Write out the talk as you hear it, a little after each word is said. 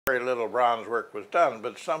very little bronze work was done,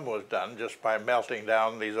 but some was done just by melting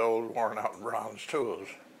down these old worn-out bronze tools.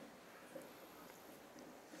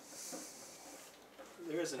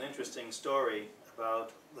 There is an interesting story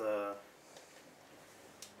about the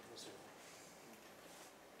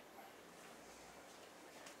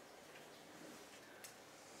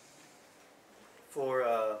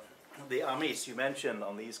Amis you mentioned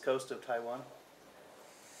on the east coast of Taiwan.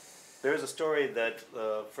 There is a story that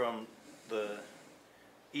from the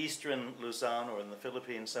eastern Luzon, or in the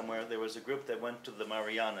Philippines somewhere, there was a group that went to the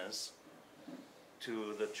Marianas,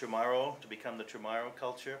 to the Chamorro, to become the Chamorro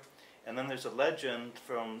culture. And then there's a legend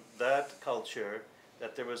from that culture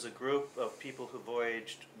that there was a group of people who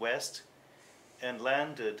voyaged west and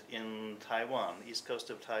landed in Taiwan, the east coast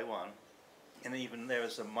of Taiwan. And even there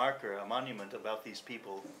was a marker, a monument about these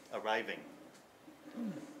people arriving.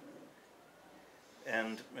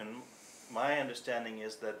 And my understanding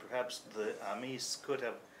is that perhaps the Amis could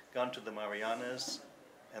have gone to the Marianas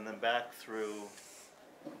and then back through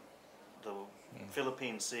the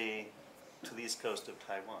Philippine Sea to the east coast of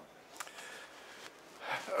Taiwan.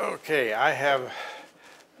 Okay, I have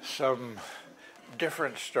some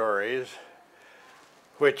different stories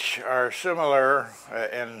which are similar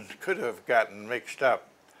and could have gotten mixed up.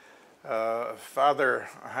 Father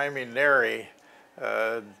Jaime Neri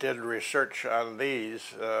did research on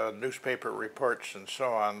these newspaper reports and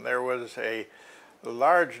so on. There was a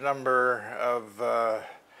large number of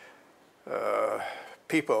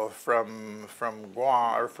people from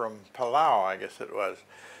Guam, or from Palau, I guess it was,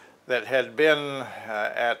 that had been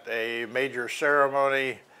at a major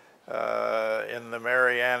ceremony in the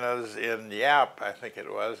Marianas in Yap, I think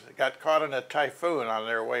it was, got caught in a typhoon on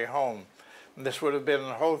their way home. And this would have been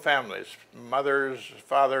whole families, mothers,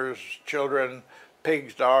 fathers, children,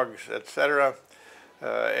 pigs, dogs, etc.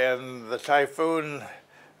 And the typhoon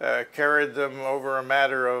carried them over a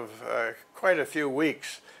matter of quite a few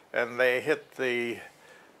weeks, and they hit the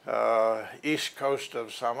east coast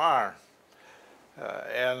of Samar.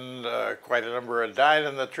 And quite a number had died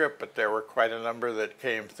in the trip, but there were quite a number that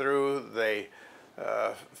came through. They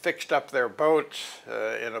fixed up their boats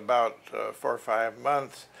in about 4 or 5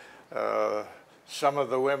 months. Some of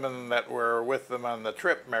the women that were with them on the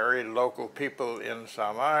trip married local people in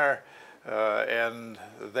Samar, and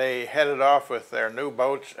they headed off with their new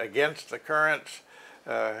boats against the currents,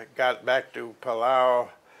 got back to Palau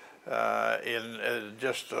in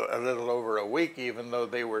just a little over a week, even though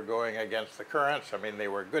they were going against the currents. I mean, they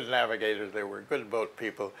were good navigators, they were good boat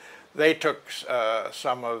people. They took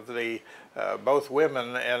some of the, both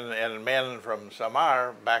women and men from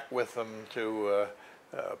Samar back with them to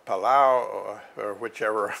Palau, or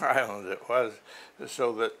whichever island it was,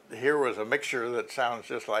 so that here was a mixture that sounds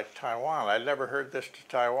just like Taiwan. I'd never heard this to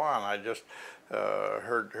Taiwan. I just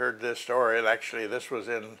heard this story, and actually this was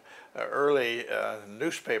in early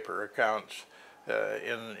newspaper accounts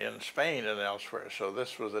in Spain and elsewhere. So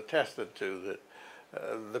this was attested to, that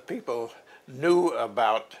the people knew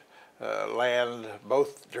about land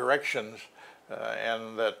both directions,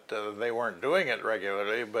 and that they weren't doing it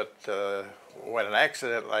regularly, but when an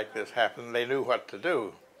accident like this happened, they knew what to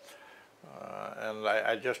do. And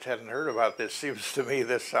I just hadn't heard about this. Seems to me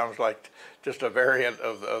this sounds like just a variant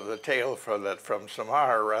of the tale from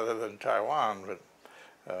Samar rather than Taiwan, but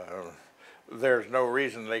there's no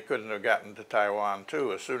reason they couldn't have gotten to Taiwan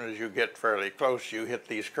too. As soon as you get fairly close, you hit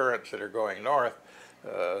these currents that are going north,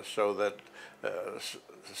 so that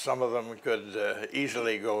some of them could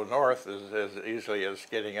easily go north as easily as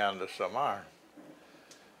getting onto Samar.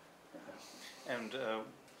 And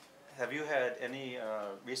have you had any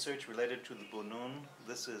research related to the Bunun?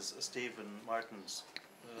 This is Stephen Martin's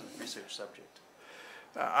research subject.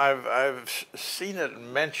 I've seen it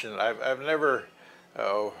mentioned. I've never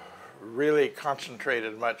really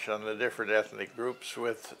concentrated much on the different ethnic groups.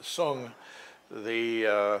 With Sung,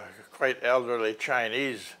 the quite elderly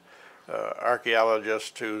Chinese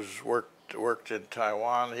archaeologist who's worked in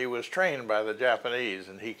Taiwan, he was trained by the Japanese,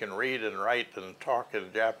 and he can read and write and talk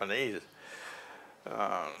in Japanese.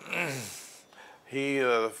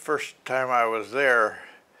 The first time I was there,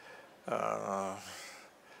 I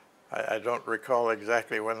don't recall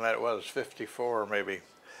exactly when that was, 54 maybe.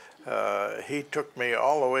 He took me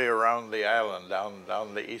all the way around the island,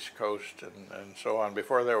 down the east coast and so on,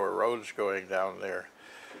 before there were roads going down there.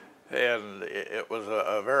 And it was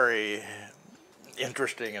a very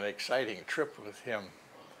interesting and exciting trip with him.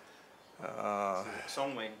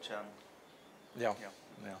 Song Wing-chan. Yeah.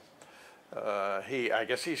 I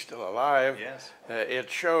guess he's still alive. Yes. It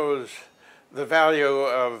shows the value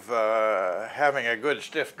of having a good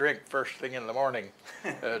stiff drink first thing in the morning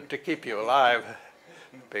to keep you alive,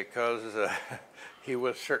 because he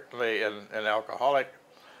was certainly an alcoholic,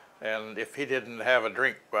 and if he didn't have a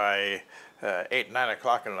drink by 8, 9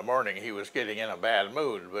 o'clock in the morning, he was getting in a bad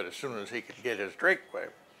mood. But as soon as he could get his drink away,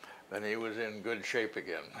 then he was in good shape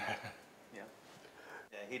again. Yeah.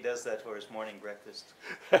 Yeah, he does that for his morning breakfast.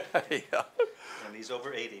 Yeah. And he's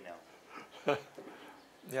over 80 now.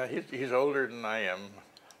 Yeah, he's older than I am.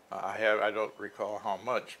 I don't recall how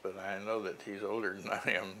much, but I know that he's older than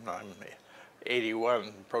I am. I'm 81,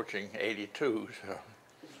 approaching 82. So.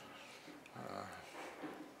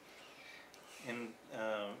 In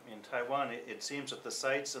Taiwan, it seems that the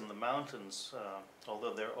sites in the mountains,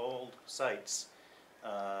 although they're old sites,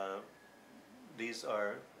 these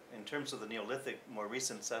are, in terms of the Neolithic, more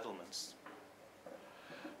recent settlements.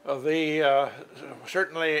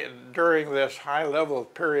 Certainly during this high-level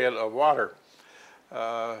period of water,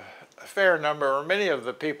 a fair number, or many of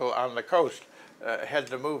the people on the coast had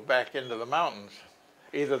to move back into the mountains.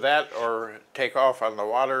 Either that or take off on the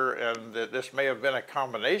water, and this may have been a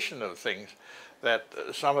combination of things, that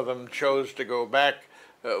some of them chose to go back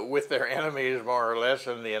with their enemies, more or less,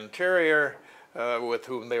 in the interior, with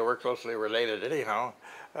whom they were closely related anyhow,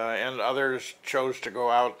 and others chose to go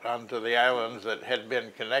out onto the islands that had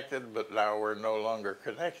been connected but now were no longer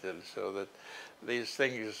connected, so that these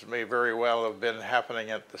things may very well have been happening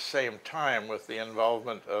at the same time with the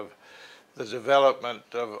involvement of the development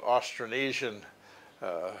of Austronesian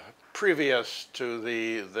previous to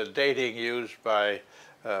the dating used by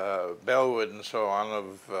Bellwood and so on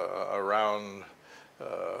of around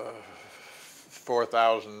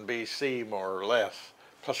 4000 BC, more or less,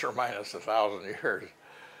 plus or minus 1,000 years.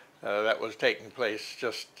 That was taking place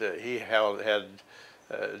just, he had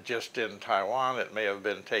just in Taiwan. It may have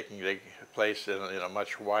been taking place in a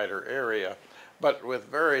much wider area, but with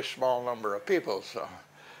very small number of people, so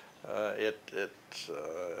it's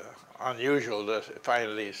unusual to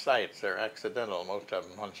find these sites. They're accidental, most of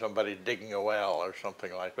them. When somebody's digging a well or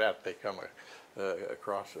something like that, they come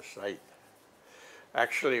across a site.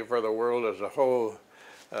 Actually, for the world as a whole,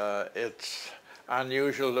 it's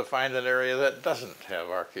unusual to find an area that doesn't have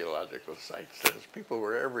archaeological sites. Since people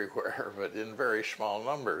were everywhere, but in very small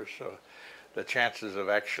numbers, so the chances of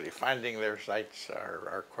actually finding their sites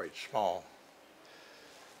are quite small.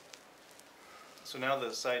 So now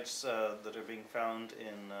the sites that are being found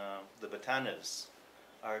in the Batanes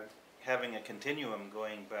are having a continuum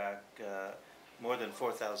going back more than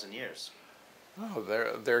 4,000 years. Oh,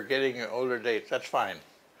 they're getting older dates. That's fine.